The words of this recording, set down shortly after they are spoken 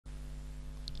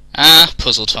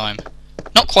puzzle time.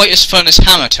 Not quite as fun as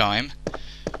hammer time,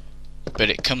 but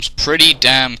it comes pretty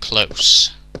damn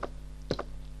close.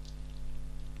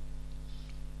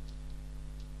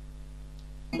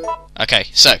 Okay,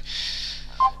 so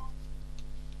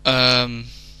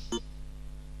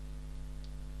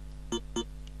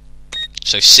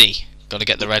C. Gotta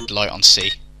get the red light on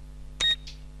C.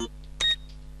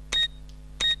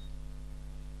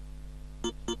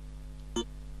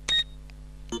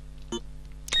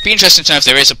 Be interesting to know if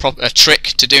there is a trick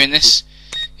to doing this.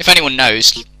 If anyone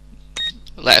knows,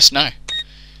 let us know.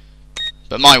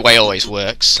 But my way always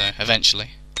works, so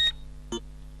eventually.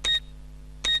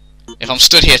 If I'm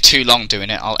stood here too long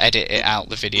doing it, I'll edit it out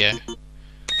the video.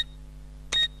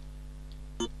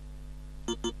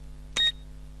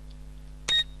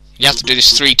 You have to do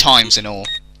this 3 times in all.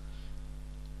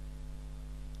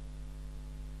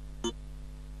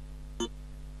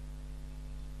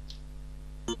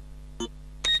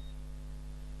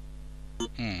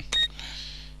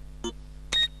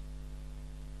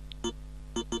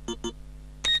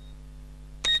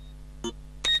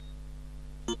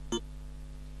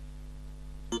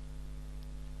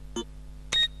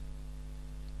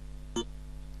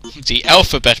 The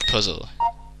alphabet puzzle.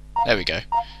 There we go.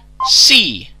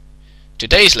 C.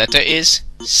 Today's letter is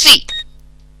C.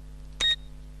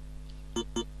 I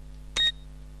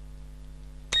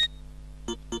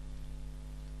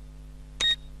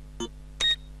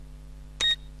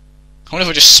wonder if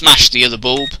I just smashed the other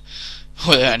bulb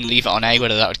and leave it on A,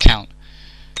 whether that would count.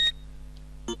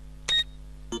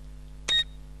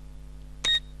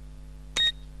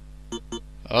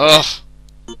 Oh,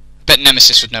 I bet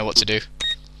Nemesis would know what to do.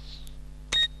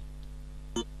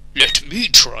 Let me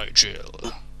try,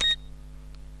 Jill.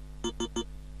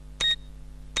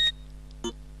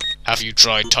 Have you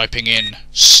tried typing in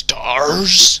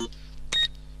stars?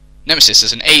 Nemesis,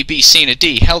 there's an A, B, C and a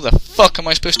D. How the fuck am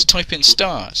I supposed to type in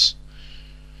stars?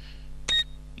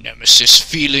 Nemesis'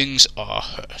 feelings are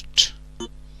hurt.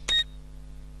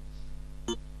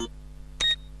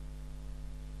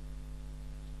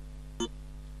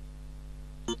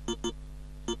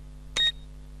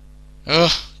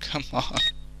 Oh, come on.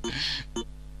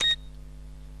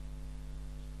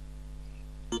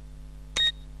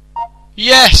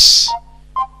 Yes!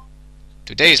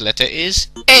 Today's letter is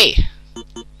A.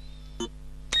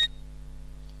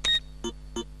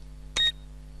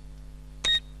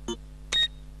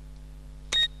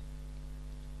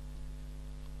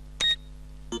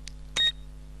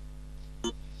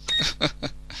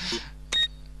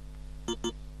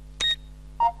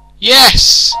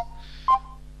 Yes!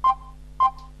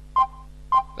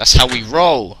 That's how we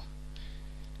roll.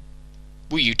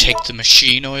 Will you take the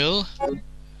machine oil?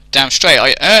 Damn straight,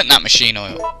 I earned that machine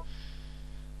oil.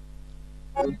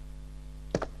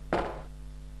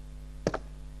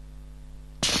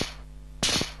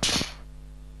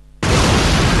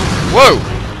 Whoa!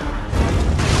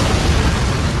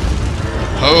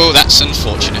 Oh, that's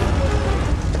unfortunate.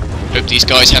 Hope these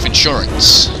guys have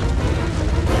insurance.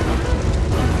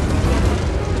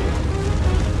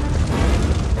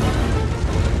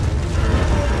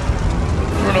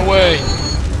 Run away!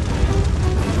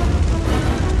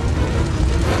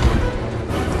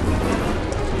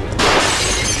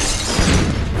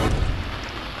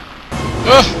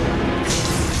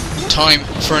 Time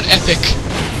for an epic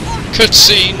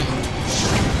cutscene.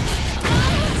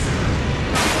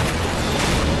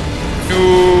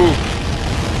 No.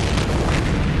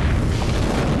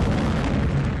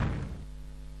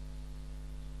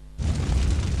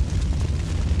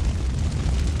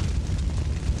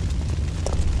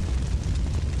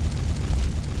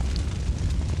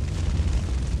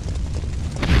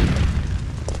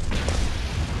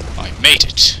 I made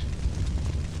it.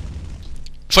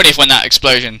 Funny if when that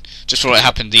explosion, just before it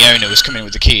happened, the owner was coming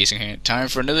with the keys and going, time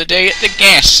for another day at the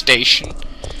gas station.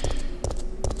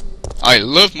 I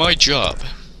love my job.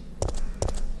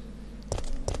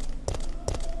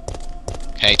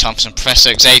 Okay, time for some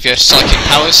Professor Xavier psychic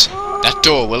powers. That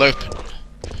door will open.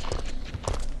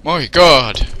 My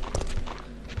god.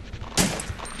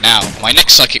 Now, my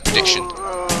next psychic prediction.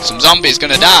 Some zombies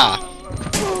gonna die.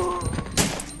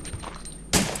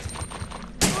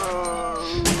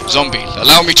 Zombie,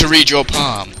 allow me to read your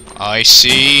palm. I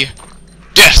see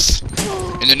death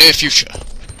in the near future.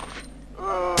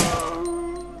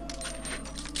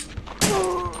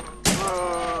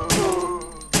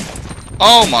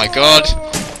 Oh my god.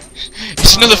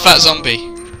 It's another fat zombie.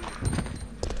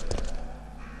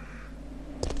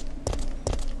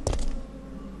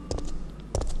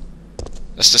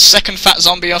 That's the second fat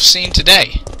zombie I've seen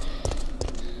today.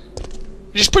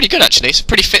 Which is pretty good actually. It's a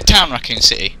pretty fit town, Raccoon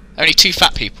City. Only 2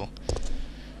 fat people.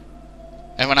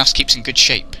 Everyone else keeps in good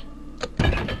shape.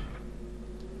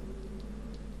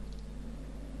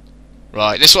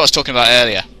 Right, this is what I was talking about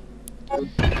earlier.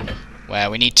 Where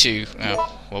we need to...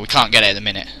 well, we can't get it at the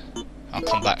minute. I'll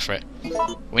come back for it.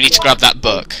 We need to grab that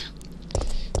book.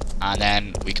 And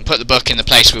then we can put the book in the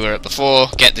place we were at before,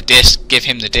 get the disc, give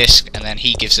him the disc, and then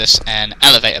he gives us an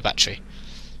elevator battery.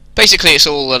 Basically, it's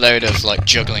all a load of, like,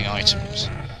 juggling items.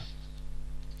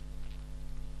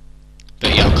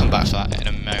 But yeah, I'll come back for that in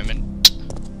a moment.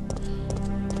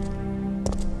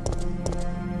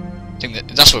 I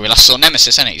think that's where we last saw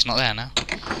Nemesis, isn't it? He's not there now.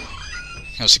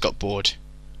 He also got bored.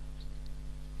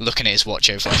 Looking at his watch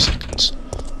every 5 seconds.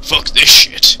 Fuck this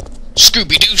shit!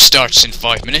 Scooby-Doo starts in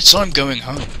 5 minutes, I'm going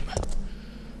home.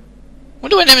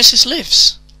 Wonder where Nemesis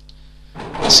lives?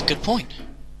 That's a good point.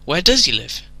 Where does he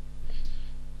live?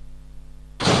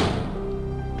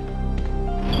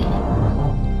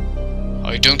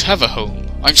 I don't have a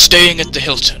home. I'm staying at the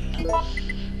Hilton.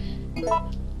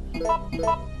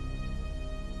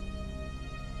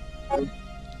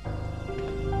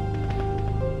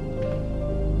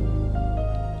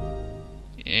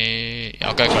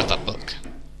 I'll go grab that book.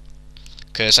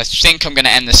 Because I think I'm going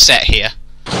to end the set here.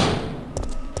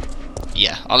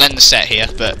 Yeah, I'll end the set here,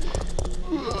 but...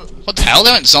 What the hell?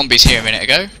 There weren't zombies here a minute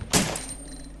ago.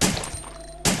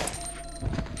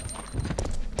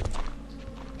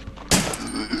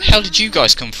 Where the hell did you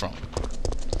guys come from?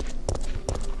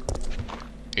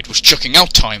 It was chucking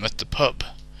out time at the pub.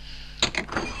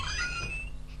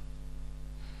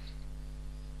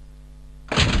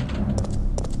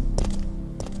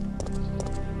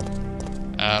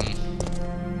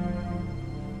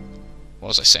 What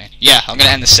was I saying? Yeah, I'm going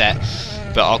to end the set,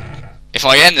 but if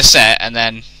I end the set and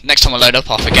then next time I load up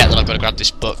I'll forget that I've got to grab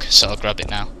this book, so I'll grab it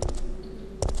now.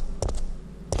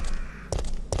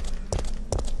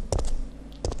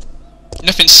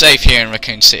 Nothing's safe here in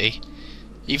Raccoon City.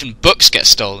 Even books get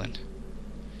stolen.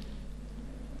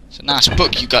 It's a nice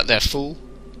book you got there, fool.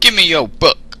 Give me your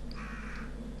book.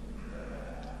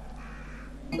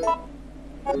 The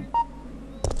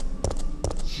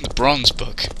bronze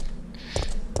book.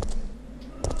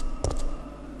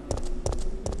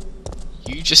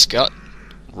 You just got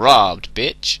robbed,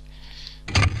 bitch.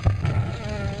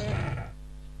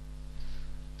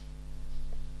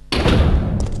 I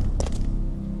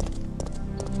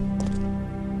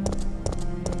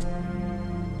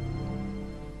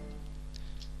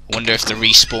wonder if the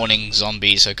respawning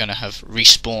zombies are gonna have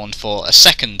respawned for a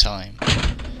second time.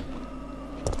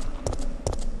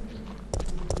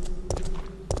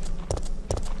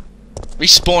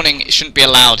 Respawning shouldn't be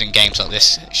allowed in games like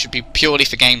this. It should be purely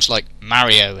for games like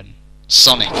Mario and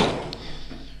Sonic and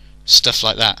stuff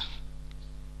like that.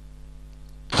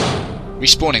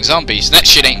 Respawning zombies, that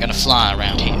shit ain't gonna fly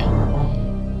around here.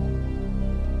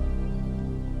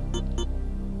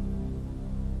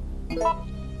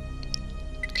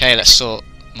 Okay, let's sort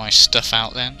my stuff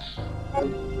out then.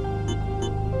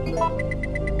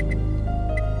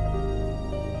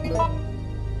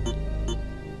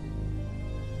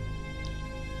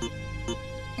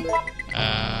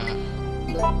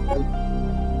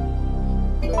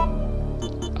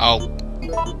 I'll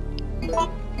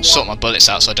sort my bullets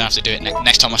out so I don't have to do it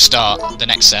next time I start the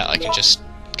next set. I can just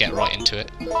get right into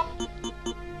it.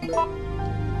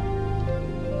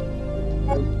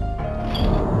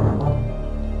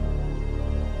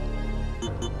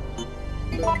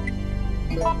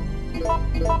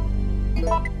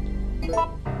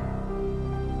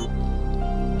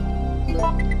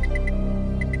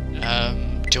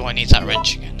 Do I need that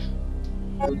wrench again?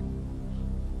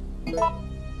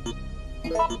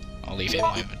 I'll leave it in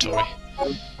my inventory.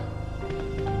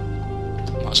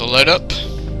 Might as well load up.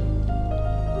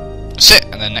 That's it,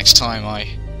 and then next time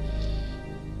I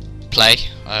play,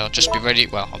 I'll just be ready.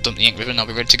 Well, I'll dump the ink ribbon and I'll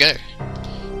be ready to go.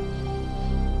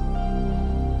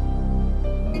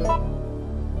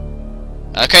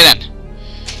 Okay then.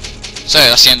 So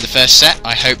that's the end of the first set.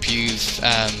 I hope you've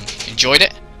enjoyed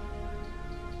it.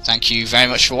 Thank you very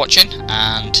much for watching,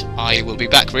 and I will be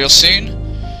back real soon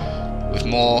with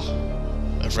more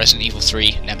of Resident Evil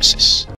 3 Nemesis.